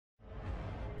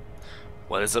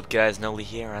What is up guys, Noli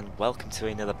here and welcome to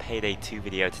another Payday 2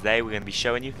 video. Today we're going to be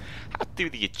showing you how to do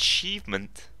the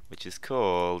achievement which is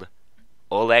called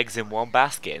All Eggs in One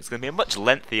Basket. It's going to be a much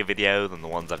lengthier video than the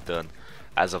ones I've done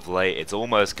as of late. It's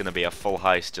almost going to be a full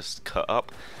heist just cut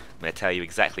up. I'm going to tell you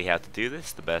exactly how to do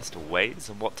this, the best ways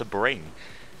and what to bring.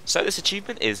 So this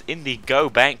achievement is in the Go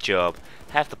Bank job.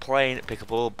 Have the plane pick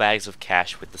up all bags of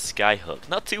cash with the skyhook.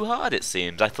 Not too hard it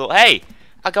seems. I thought, hey,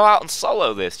 I'll go out and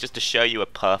solo this just to show you a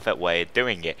perfect way of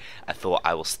doing it. I thought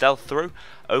I will stealth through,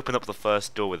 open up the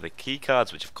first door with the key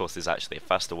cards, which of course is actually a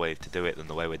faster way to do it than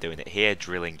the way we're doing it here.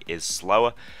 Drilling is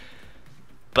slower.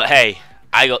 But hey,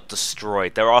 I got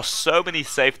destroyed. There are so many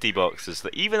safety boxes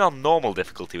that even on normal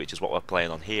difficulty, which is what we're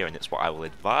playing on here, and it's what I will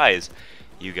advise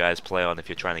you guys play on if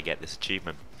you're trying to get this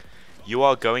achievement, you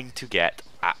are going to get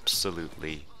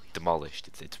absolutely demolished.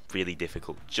 It's really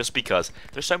difficult just because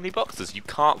there's so many boxes. You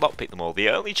can't lockpick them all. The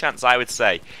only chance I would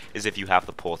say is if you have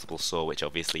the portable saw, which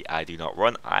obviously I do not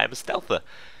run. I am a stealther.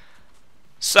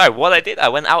 So what I did, I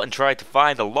went out and tried to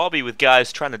find a lobby with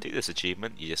guys trying to do this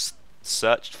achievement. You just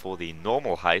searched for the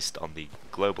normal heist on the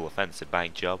global offensive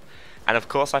bank job, and of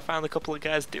course I found a couple of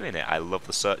guys doing it. I love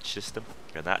the search system,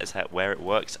 and that is where it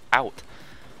works out.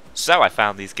 So I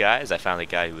found these guys. I found a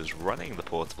guy who was running the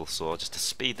portable saw just to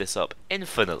speed this up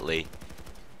infinitely.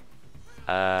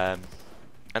 And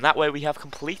that way we have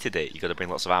completed it. You've got to bring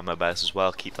lots of ammo bags as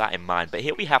well, keep that in mind. But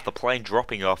here we have the plane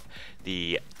dropping off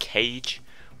the cage.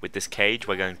 With this cage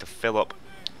we're going to fill up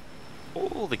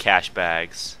all the cash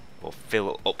bags, or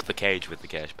fill up the cage with the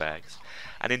cash bags.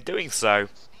 And in doing so,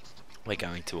 we're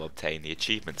going to obtain the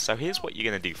achievement. So here's what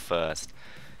you're going to do first.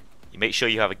 You make sure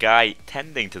you have a guy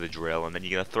tending to the drill, and then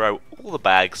you're going to throw all the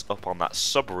bags up on that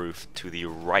subroof to the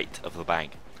right of the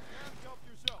bank.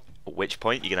 At which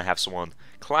point you're going to have someone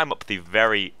climb up the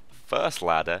very first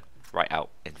ladder right out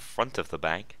in front of the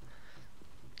bank,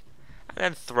 and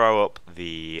then throw up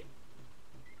the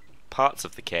parts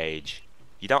of the cage.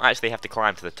 You don't actually have to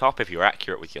climb to the top if you're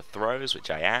accurate with your throws,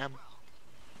 which I am.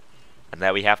 And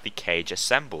there we have the cage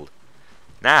assembled.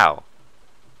 Now,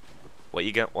 what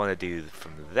you're going to want to do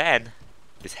from then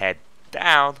is head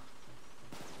down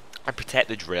and protect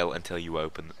the drill until you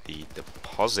open the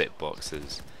deposit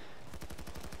boxes.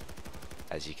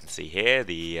 As you can see here,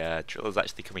 the drill is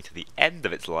actually coming to the end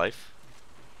of its life,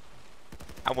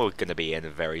 and we're going to be in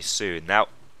very soon. Now,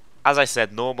 as I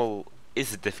said, normal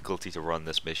is the difficulty to run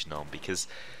this mission on, because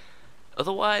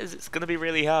otherwise it's going to be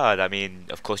really hard. I mean,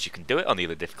 of course you can do it on the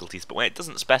other difficulties, but when it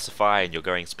doesn't specify and you're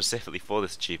going specifically for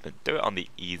this achievement, do it on the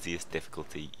easiest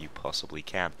difficulty you possibly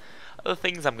can. Other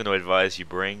things I'm going to advise you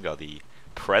bring are the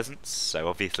presents, so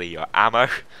obviously your ammo,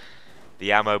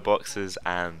 the ammo boxes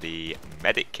and the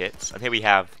medic kits. And here we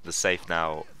have the safe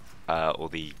now,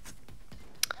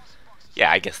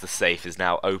 I guess the safe is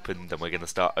now opened, and we're going to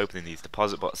start opening these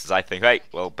deposit boxes. I think, right,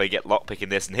 well, we get lockpicking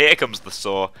this, and here comes the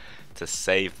saw to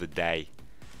save the day.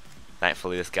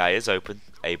 Thankfully, this guy is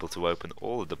able to open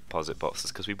all the deposit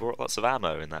boxes because we brought lots of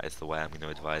ammo, and that is the way I'm going to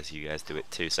advise you guys do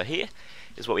it too. So here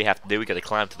is what we have to do. We've got to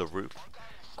climb to the roof,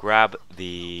 grab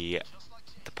the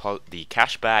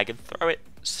cash bag, and throw it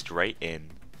straight in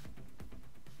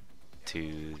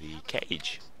to the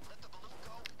cage.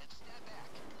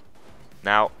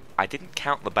 Now, I didn't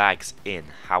count the bags in,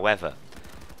 however,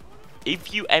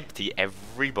 if you empty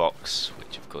every box,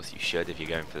 which of course you should if you're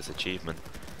going for this achievement,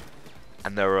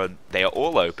 and they are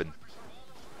all open,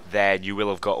 then you will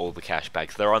have got all the cash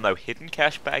bags. There are no hidden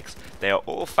cash bags, they are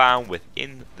all found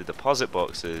within the deposit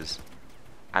boxes,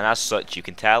 and as such you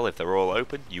can tell if they're all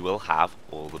open, you will have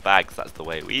all the bags. That's the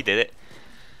way we did it,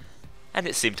 and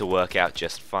it seemed to work out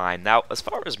just fine. Now, as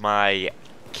far as my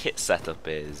kit setup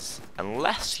is,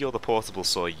 unless you're the portable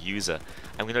saw user,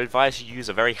 I'm going to advise you use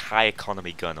a very high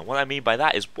economy gun, and what I mean by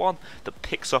that is one that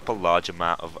picks up a large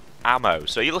amount of ammo.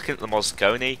 So you're looking at the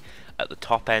Moscone at the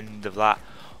top end of that,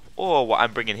 or what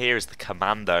I'm bringing here is the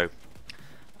Commando,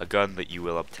 a gun that you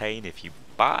will obtain if you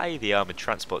buy the Armored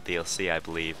Transport DLC, I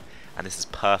believe, and this is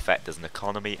perfect as an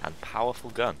economy and powerful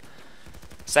gun.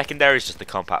 Secondary is just the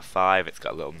Compact 5. It's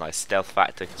got a little nice stealth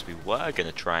factor because we were going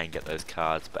to try and get those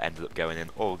cards, but ended up going in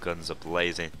all guns are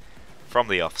blazing from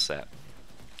the offset.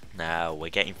 Now, we're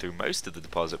getting through most of the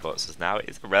deposit boxes now. It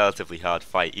is a relatively hard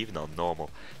fight, even on normal.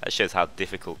 That shows how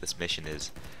difficult this mission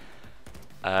is.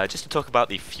 Just to talk about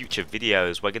the future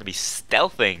videos, we're going to be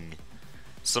stealthing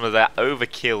some of that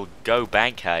Overkill Go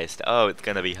Bank heist. Oh, it's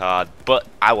going to be hard, but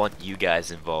I want you guys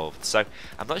involved. So,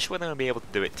 I'm not sure whether I'm going to be able to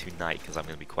do it tonight, because I'm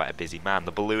going to be quite a busy man.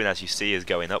 The balloon, as you see, is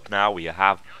going up now. We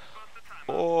have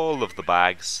all of the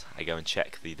bags. I go and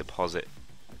check the deposit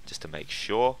just to make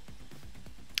sure.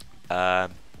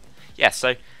 Yeah,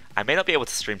 so I may not be able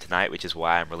to stream tonight, which is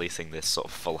why I'm releasing this sort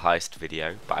of full heist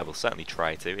video, but I will certainly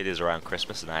try to. It is around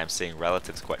Christmas and I am seeing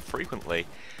relatives quite frequently.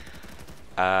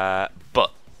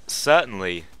 But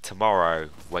certainly tomorrow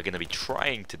we're going to be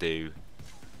trying to do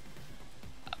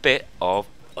a bit of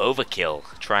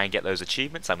Overkill. Try and get those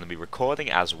achievements. I'm going to be recording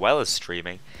as well as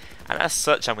streaming. And as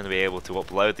such, I'm going to be able to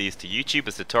upload these to YouTube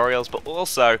as tutorials, but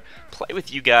also play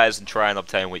with you guys and try and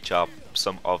obtain which are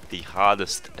some of the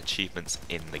hardest achievements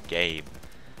in the game.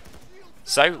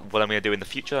 So, what I'm going to do in the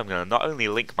future, I'm going to not only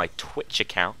link my Twitch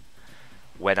account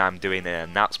when I'm doing an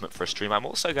announcement for a stream, I'm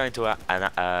also going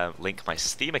to link my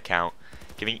Steam account,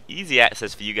 giving easy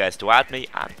access for you guys to add me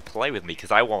and play with me,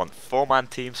 because I want 4-man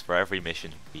teams for every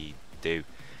mission we do.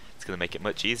 It's going to make it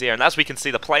much easier, and as we can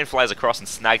see, the plane flies across and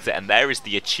snags it, and there is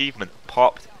the achievement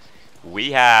popped.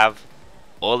 We have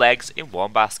all eggs in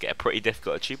one basket. A pretty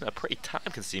difficult achievement, a pretty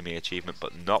time-consuming achievement,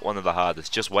 but not one of the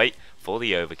hardest. Just wait for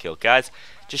the overkill. Guys,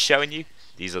 just showing you,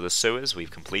 these are the sewers.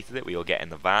 We've completed it. We all get in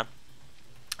the van.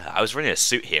 I was running a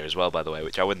suit here as well, by the way,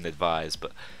 which I wouldn't advise,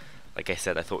 but like I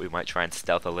said, I thought we might try and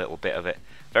stealth a little bit of it.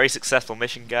 Very successful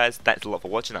mission, guys. Thanks a lot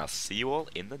for watching. I'll see you all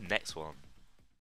in the next one.